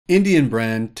Indian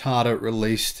brand Tata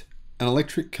released an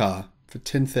electric car for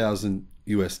 $10,000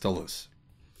 US.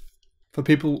 For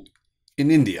people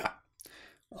in India,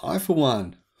 I for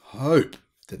one hope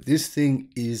that this thing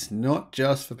is not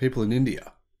just for people in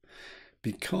India,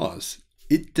 because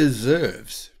it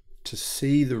deserves to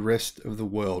see the rest of the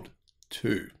world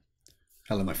too.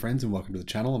 Hello my friends and welcome to the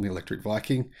channel. I'm the Electric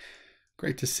Viking.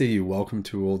 Great to see you. Welcome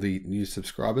to all the new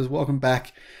subscribers. Welcome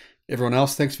back everyone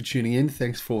else. Thanks for tuning in.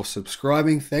 Thanks for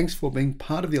subscribing. Thanks for being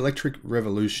part of the electric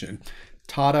revolution.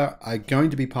 Tata are going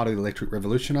to be part of the electric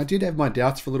revolution. I did have my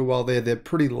doubts for a little while there. They're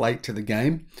pretty late to the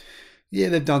game. Yeah,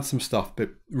 they've done some stuff, but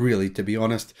really, to be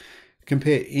honest,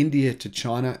 compare India to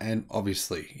China, and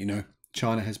obviously,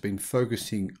 China has been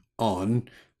focusing on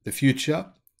the future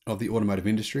of the automotive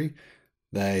industry.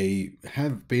 They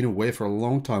have been aware for a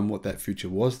long time what that future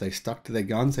was. They stuck to their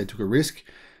guns, they took a risk,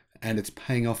 and it's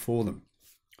paying off for them.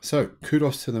 So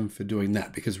kudos to them for doing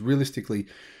that, because realistically,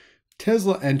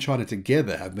 Tesla and China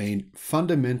together have been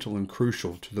fundamental and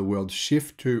crucial to the world's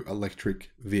shift to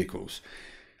electric vehicles.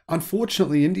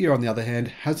 Unfortunately, India, on the other hand,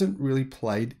 hasn't really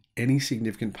played any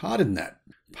significant part in that.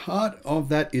 Part of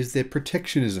that is their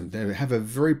protectionism. They have a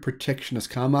very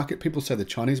protectionist car market. People say the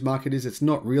Chinese market is. It's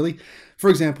not really. For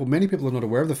example, many people are not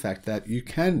aware of the fact that you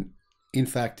can, in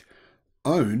fact,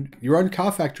 own your own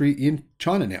car factory in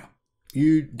China now.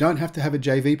 You don't have to have a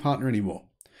JV partner anymore.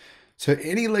 So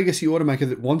any legacy automaker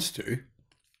that wants to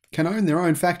can own their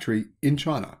own factory in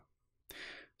China.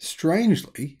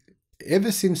 Strangely,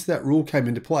 ever since that rule came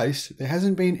into place, there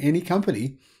hasn't been any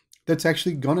company that's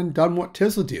actually gone and done what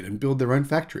Tesla did and build their own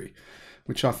factory,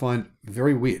 which I find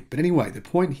very weird. But anyway, the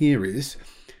point here is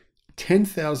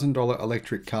 $10,000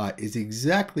 electric car is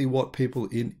exactly what people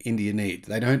in India need.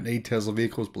 They don't need Tesla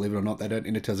vehicles, believe it or not. They don't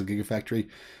need a Tesla Gigafactory.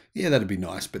 Yeah, that'd be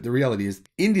nice. But the reality is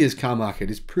India's car market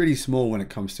is pretty small when it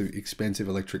comes to expensive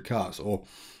electric cars, or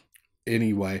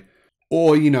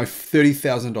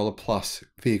 $30,000 plus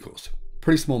vehicles.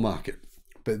 Pretty small market.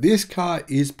 But this car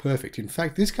is perfect. In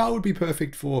fact, this car would be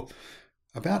perfect for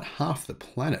about half the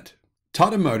planet.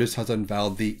 Tata Motors has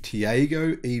unveiled the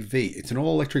Tiago EV. It's an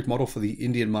all-electric model for the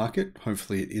Indian market.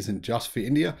 Hopefully it isn't just for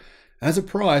India. Has a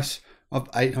price of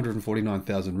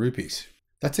 849,000 rupees.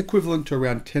 That's equivalent to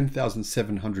around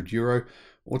 10,700 euro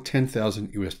or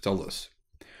 10,000 US.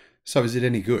 So is it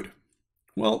any good?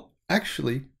 Well,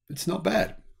 actually, it's not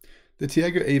bad. The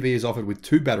Tiago EV is offered with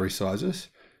two battery sizes,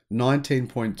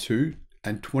 19.2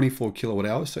 and 24 kilowatt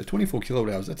hours. So 24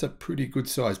 kilowatt hours, that's a pretty good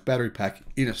sized battery pack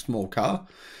in a small car.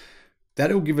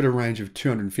 That'll give it a range of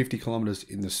 250 kilometers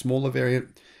in the smaller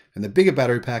variant, and the bigger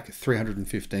battery pack,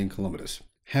 315 kilometers.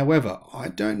 However, I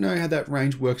don't know how that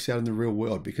range works out in the real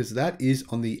world, because that is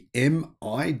on the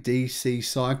MIDC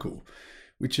cycle,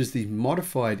 which is the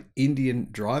modified Indian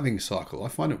driving cycle. I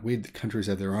find it weird that countries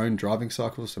have their own driving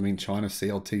cycles. I mean, China,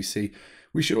 CLTC.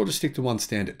 We should all just stick to one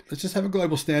standard. Let's just have a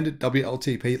global standard,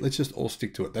 WLTP. Let's just all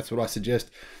stick to it. That's what I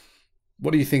suggest.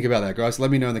 What do you think about that, guys?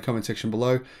 Let me know in the comment section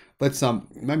below. Let's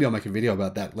maybe I'll make a video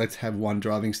about that. Let's have one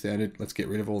driving standard. Let's get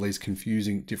rid of all these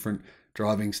confusing different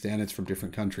driving standards from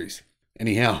different countries.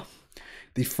 Anyhow,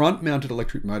 the front-mounted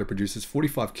electric motor produces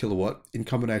 45 kilowatt in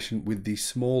combination with the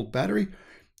small battery,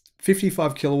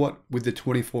 55 kilowatt with the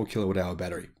 24 kilowatt hour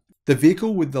battery. The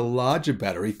vehicle with the larger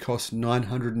battery costs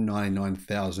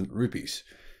 999,000 rupees.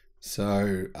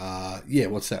 So, yeah,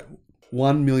 what's that?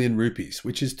 1 million rupees,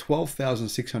 which is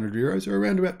 12,600 euros, or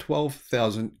around about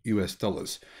 12,000 US.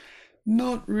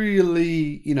 Not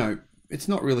really, it's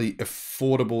not really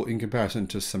affordable in comparison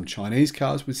to some Chinese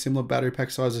cars with similar battery pack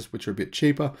sizes, which are a bit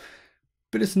cheaper,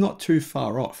 but it's not too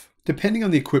far off. Depending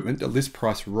on the equipment, the list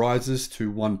price rises to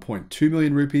 1.2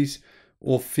 million rupees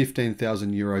or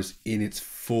 15,000 euros in its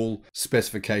full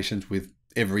specifications with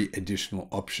every additional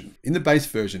option. In the base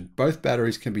version, both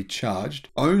batteries can be charged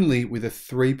only with a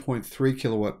 3.3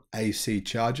 kilowatt AC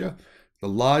charger. The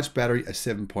large battery, a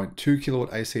 7.2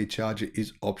 kilowatt AC charger,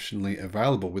 is optionally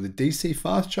available. With a DC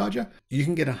fast charger, you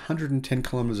can get 110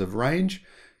 kilometers of range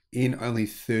in only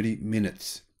 30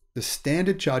 minutes. The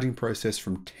standard charging process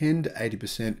from 10 to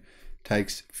 80%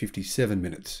 takes 57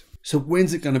 minutes. So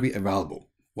when's it going to be available?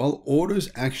 Well, orders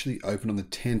actually open on the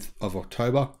 10th of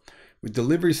October, with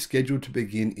deliveries scheduled to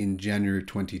begin in January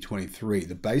 2023.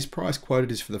 The base price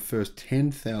quoted is for the first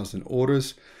 10,000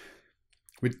 orders,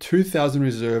 with 2,000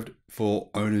 reserved for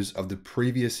owners of the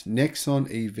previous Nexon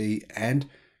EV and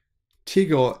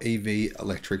Tigor EV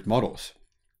electric models.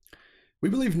 We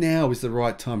believe now is the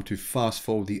right time to fast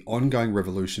forward the ongoing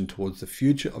revolution towards the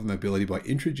future of mobility by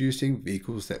introducing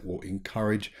vehicles that will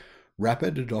encourage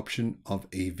rapid adoption of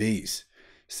EVs,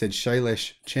 said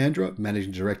Shailesh Chandra,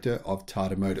 Managing Director of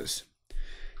Tata Motors.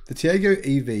 The Tiago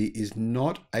EV is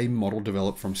not a model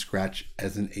developed from scratch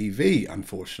as an EV,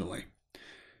 unfortunately,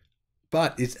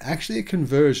 but it's actually a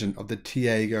conversion of the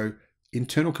Tiago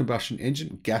internal combustion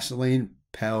engine gasoline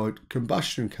powered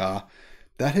combustion car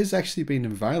that has actually been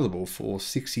available for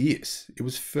 6 years. It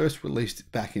was first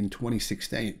released back in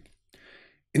 2016.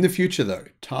 In the future though,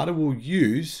 Tata will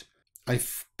use a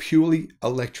purely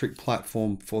electric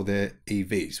platform for their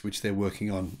EVs, which they're working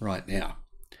on right now.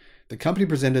 The company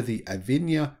presented the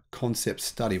Avinia concept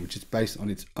study, which is based on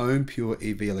its own pure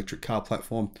EV electric car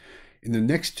platform. In the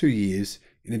next 2 years,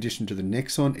 in addition to the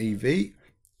Nexon EV,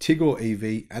 Tigor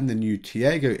EV, and the new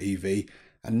Tiago EV,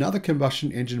 another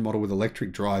combustion engine model with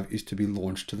electric drive is to be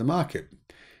launched to the market.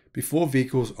 Before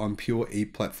vehicles on pure E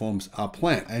platforms are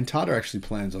planned, and Tata actually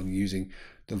plans on using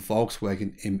the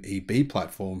Volkswagen MEB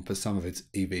platform for some of its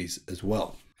EVs as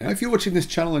well. Now, if you're watching this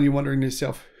channel and you're wondering to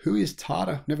yourself, who is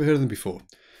Tata? Never heard of them before.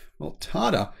 Well,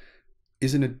 Tata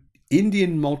is an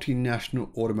Indian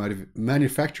multinational automotive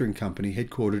manufacturing company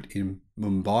headquartered in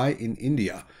Mumbai in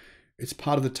India. It's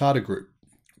part of the Tata Group.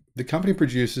 The company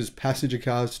produces passenger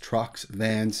cars, trucks,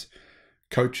 vans,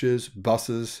 coaches,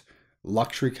 buses,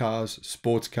 luxury cars,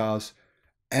 sports cars,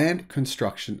 and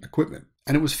construction equipment.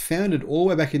 And it was founded all the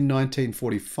way back in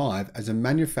 1945 as a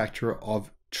manufacturer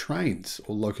of trains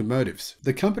or locomotives.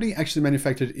 The company actually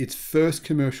manufactured its first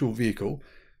commercial vehicle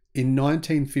in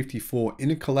 1954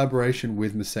 in a collaboration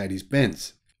with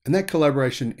Mercedes-Benz. And that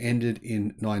collaboration ended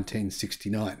in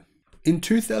 1969. In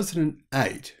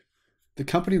 2008, the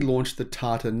company launched the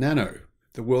Tata Nano,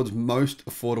 the world's most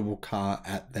affordable car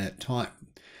at that time.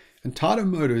 And Tata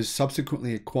Motors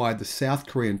subsequently acquired the South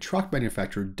Korean truck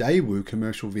manufacturer Daewoo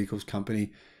Commercial Vehicles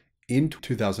Company in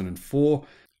 2004,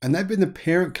 and they've been the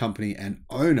parent company and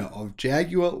owner of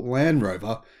Jaguar Land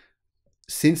Rover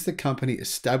since the company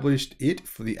established it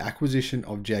for the acquisition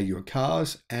of Jaguar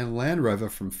cars and Land Rover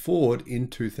from Ford in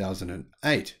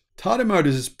 2008. Tata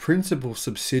Motors' principal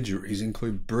subsidiaries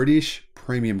include British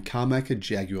premium car maker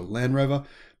Jaguar Land Rover,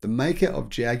 the maker of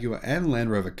Jaguar and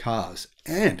Land Rover cars,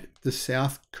 and the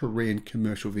South Korean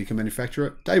commercial vehicle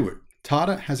manufacturer Daewoo.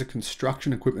 Tata has a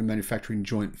construction equipment manufacturing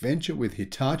joint venture with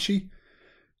Hitachi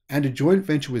and a joint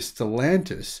venture with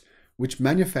Stellantis, which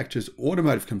manufactures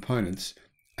automotive components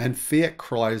and Fiat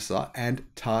Chrysler and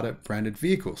Tata branded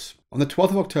vehicles. On the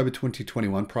 12th of October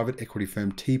 2021, private equity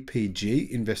firm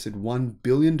TPG invested $1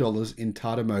 billion in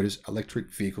Tata Motors' electric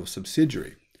vehicle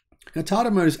subsidiary. Now, Tata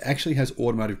Motors actually has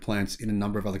automotive plants in a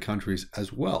number of other countries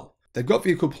as well. They've got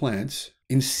vehicle plants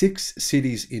in 6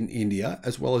 cities in India,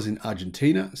 as well as in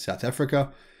Argentina, South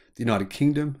Africa, the United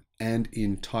Kingdom, and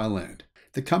in Thailand.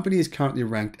 The company is currently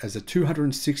ranked as the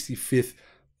 265th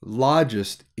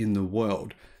largest in the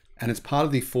world, and it's part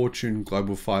of the Fortune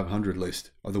Global 500 list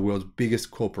of the world's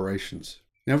biggest corporations.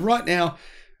 Now, right now,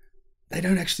 they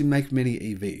don't actually make many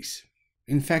EVs.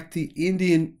 In fact, the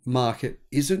Indian market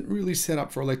isn't really set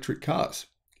up for electric cars,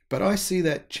 but I see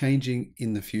that changing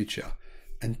in the future.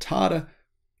 And Tata,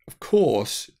 of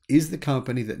course, is the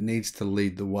company that needs to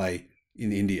lead the way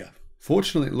in India.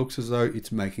 Fortunately, it looks as though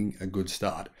it's making a good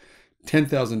start.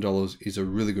 $10,000 is a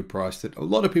really good price that a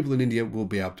lot of people in India will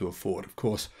be able to afford. Of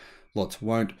course, lots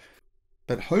won't,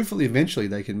 but hopefully eventually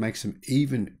they can make some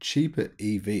even cheaper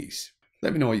EVs.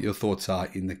 Let me know what your thoughts are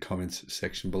in the comments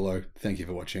section below. Thank you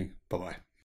for watching. Bye-bye.